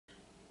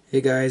Hey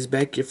guys,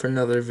 back here for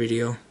another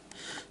video.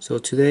 So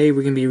today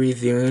we're going to be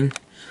reviewing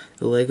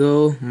the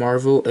LEGO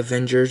Marvel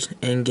Avengers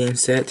Endgame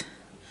set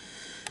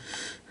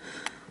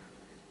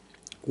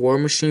War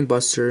Machine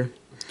Buster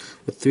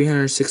with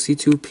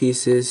 362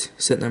 pieces,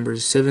 set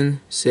numbers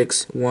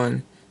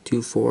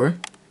 76124.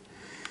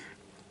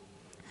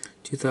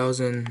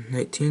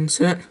 2019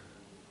 set.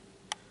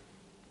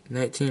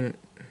 19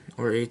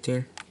 or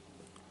 18.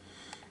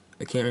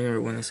 I can't remember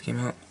when this came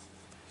out.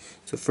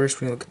 So first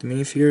we're going to look at the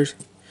minifigures.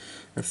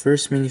 Our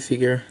first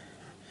minifigure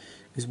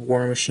is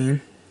War Machine.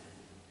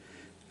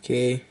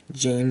 Okay,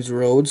 James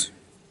Rhodes.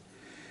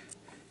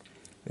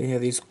 They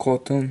have these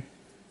Quantum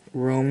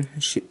Rome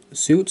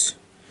suits.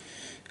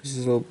 This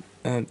is a little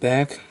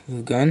back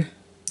with a gun.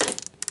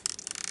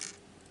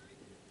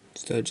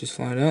 Stud just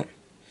flying out.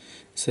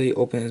 So you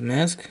open his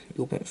mask.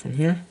 You open it from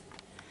here,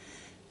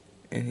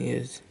 and he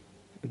has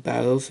a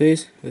battle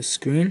face with a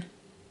screen,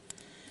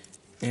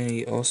 and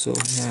he also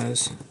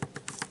has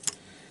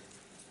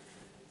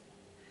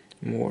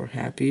more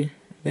happy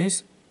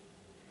face.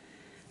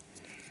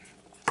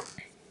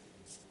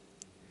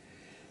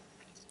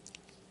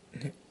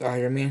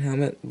 Iron Man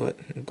helmet,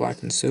 but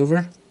black and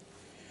silver.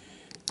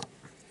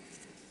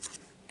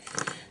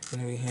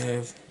 And we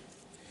have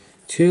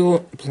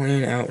two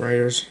plain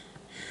Outriders.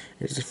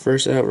 Here's the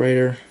first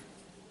Outrider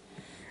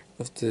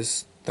of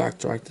this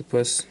Dr.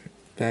 Octopus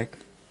back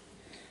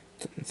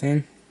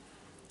thing.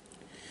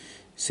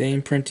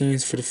 Same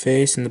printings for the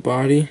face and the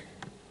body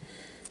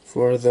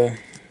for the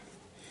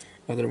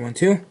other one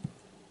too.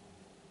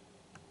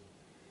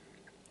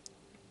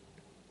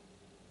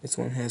 This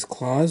one has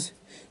claws.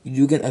 You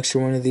do get an extra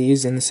one of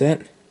these in the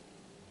set.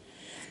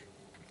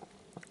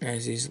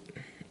 There's these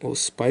little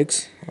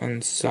spikes on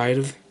the side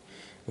of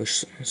a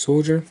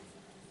soldier.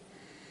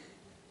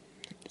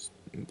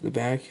 The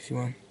back, if you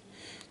want.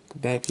 The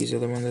back piece, the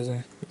other one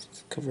doesn't.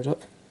 It's covered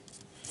up.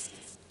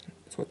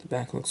 That's what the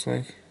back looks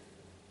like.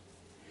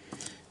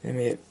 Then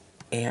we have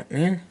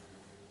Ant-Man.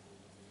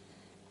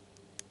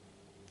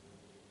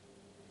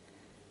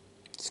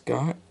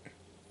 Scott.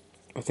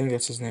 I think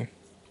that's his name.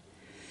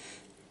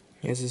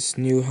 He has this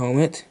new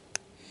helmet.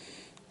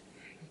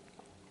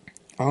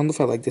 I don't know if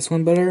I like this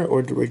one better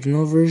or the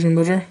original version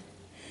better.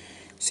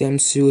 Same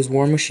suit as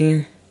War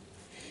Machine.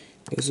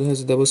 He also has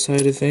a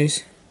double-sided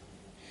face.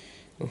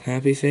 A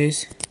happy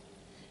face.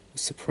 A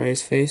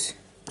surprise face.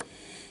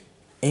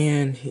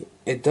 And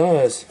it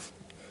does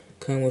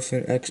come with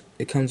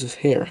it comes with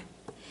hair.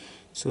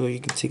 So you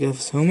can take off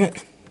his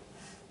helmet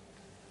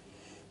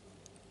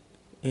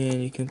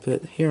and you can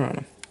put hair on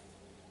him.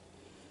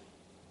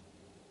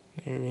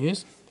 There he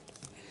is.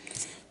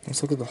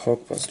 Let's look at the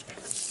Hulkbuster.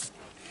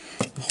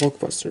 The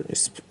Hulkbuster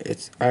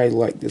I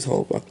like this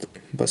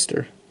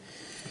Hulkbuster.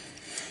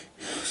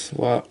 There's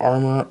a lot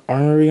of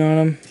armory on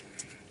him.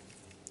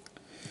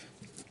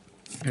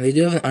 And they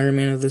do have an Iron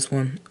Man of this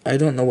one. I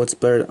don't know what's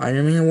better, the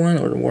Iron Man one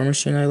or the War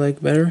Machine I like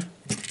better.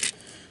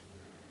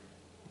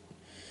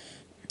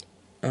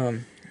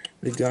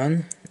 The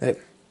gun that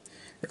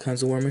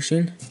comes with War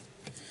Machine.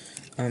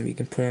 You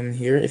can put them in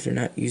here if you're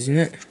not using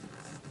it.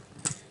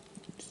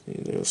 Just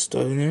a little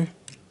stud in there.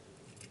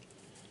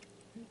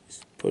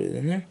 Just put it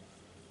in there.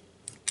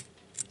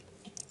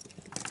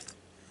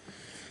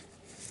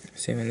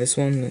 Same in this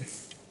one.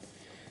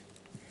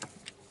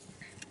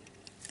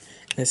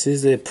 This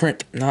is the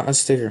print, not a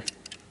sticker.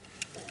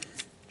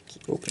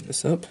 Just open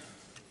this up.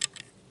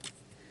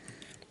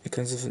 It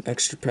comes with an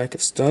extra pack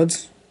of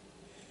studs.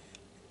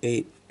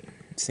 8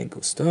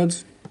 single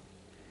studs.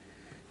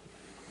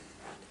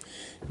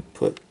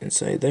 Put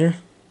inside there.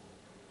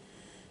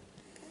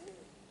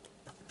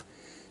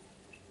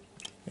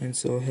 And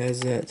so it has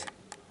that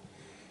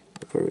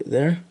part right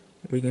there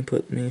where you can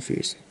put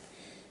minifigures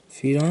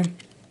feet on.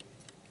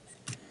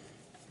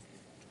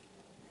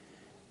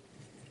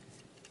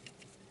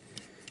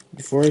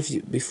 If you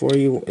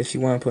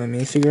want to put a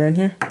minifigure in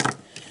here,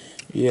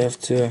 you have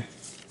to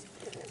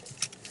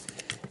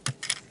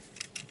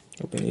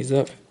open these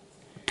up.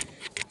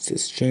 It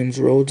says James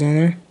Rhodes on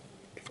there.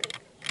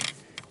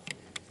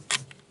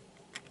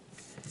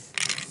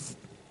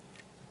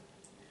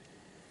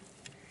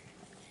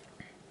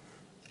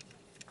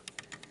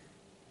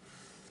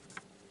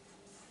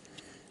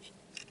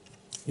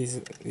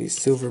 These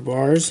silver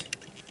bars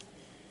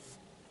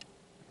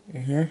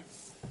in here.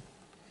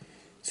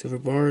 Silver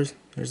bars.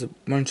 There's a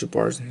bunch of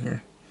bars in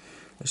here.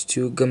 There's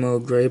 2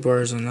 gummo gray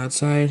bars on that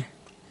side,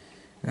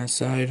 and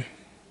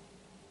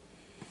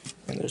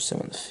there's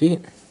some on the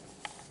feet.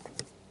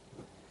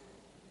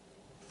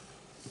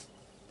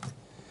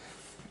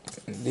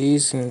 And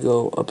these can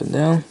go up and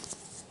down,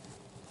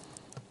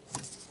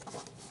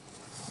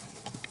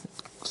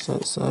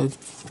 side to side,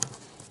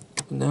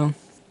 up and down.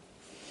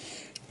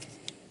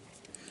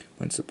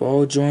 Once the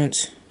ball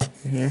joints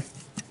in here,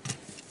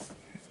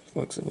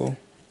 flexible.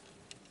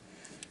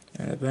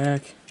 And the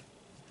back.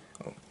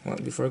 Oh, well,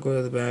 before I go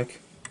to the back,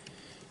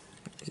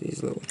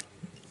 these little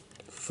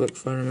flip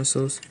fighter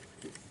missiles.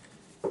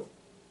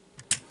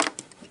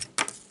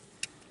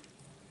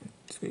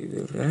 So you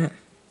do that.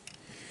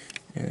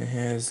 And it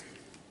has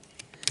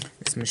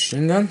It's a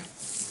machine gun.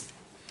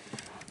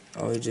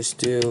 All you just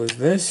do is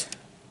this.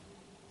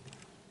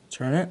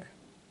 Turn it.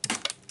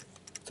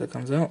 So it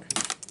comes out.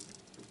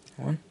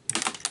 One.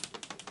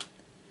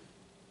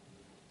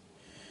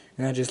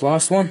 And I just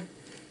lost one.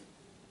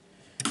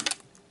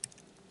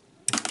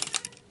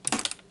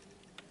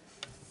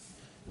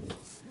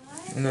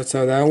 And that's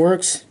how that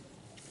works.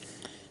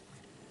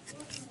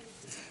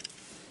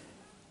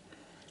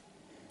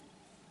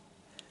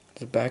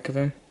 The back of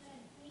him.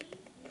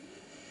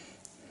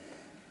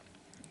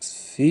 His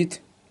feet.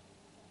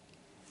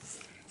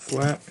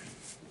 Flat.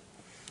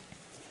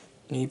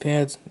 Knee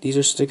pads. These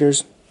are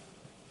stickers.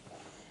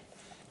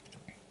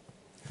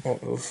 Oh,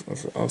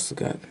 I've also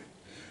got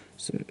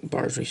some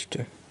bars right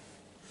too.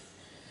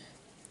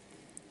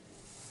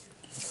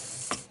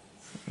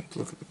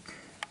 Look at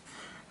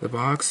the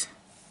box.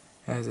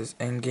 Has this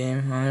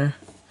Endgame on there.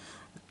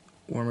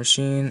 War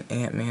Machine,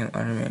 Ant-Man,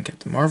 Iron Man,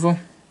 Captain Marvel.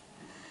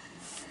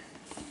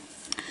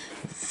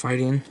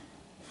 Fighting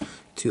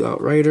 2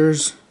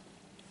 Outriders.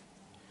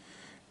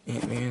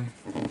 Ant-Man.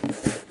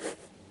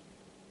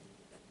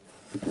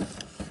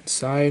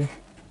 Side.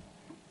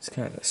 It's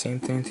kind of the same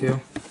thing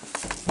too.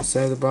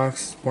 Inside of the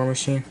box, War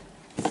Machine.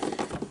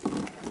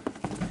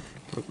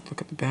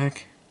 Look at the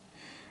back.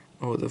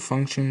 Oh, the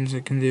functions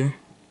it can do.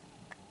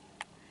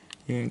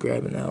 You can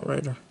grab an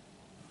Outrider.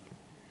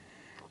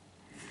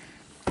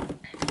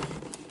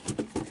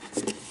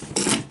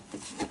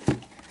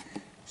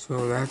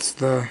 So that's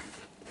the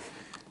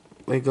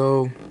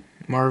Lego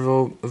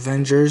Marvel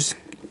Avengers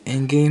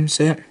Endgame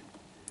set.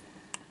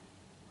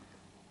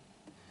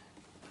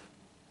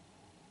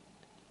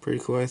 Pretty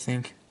cool, I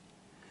think.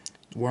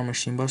 War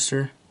Machine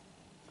Buster.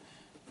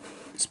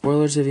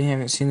 Spoilers if you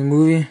haven't seen the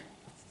movie.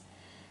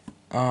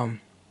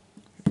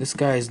 This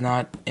guy is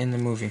not in the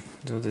movie.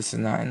 So this is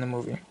not in the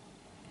movie.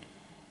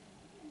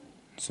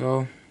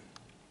 So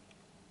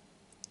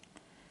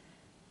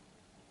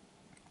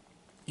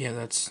yeah,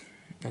 that's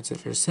it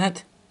for the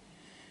set.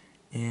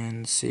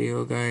 And see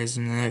you guys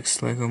in the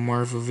next Lego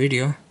Marvel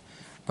video.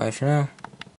 Bye for now.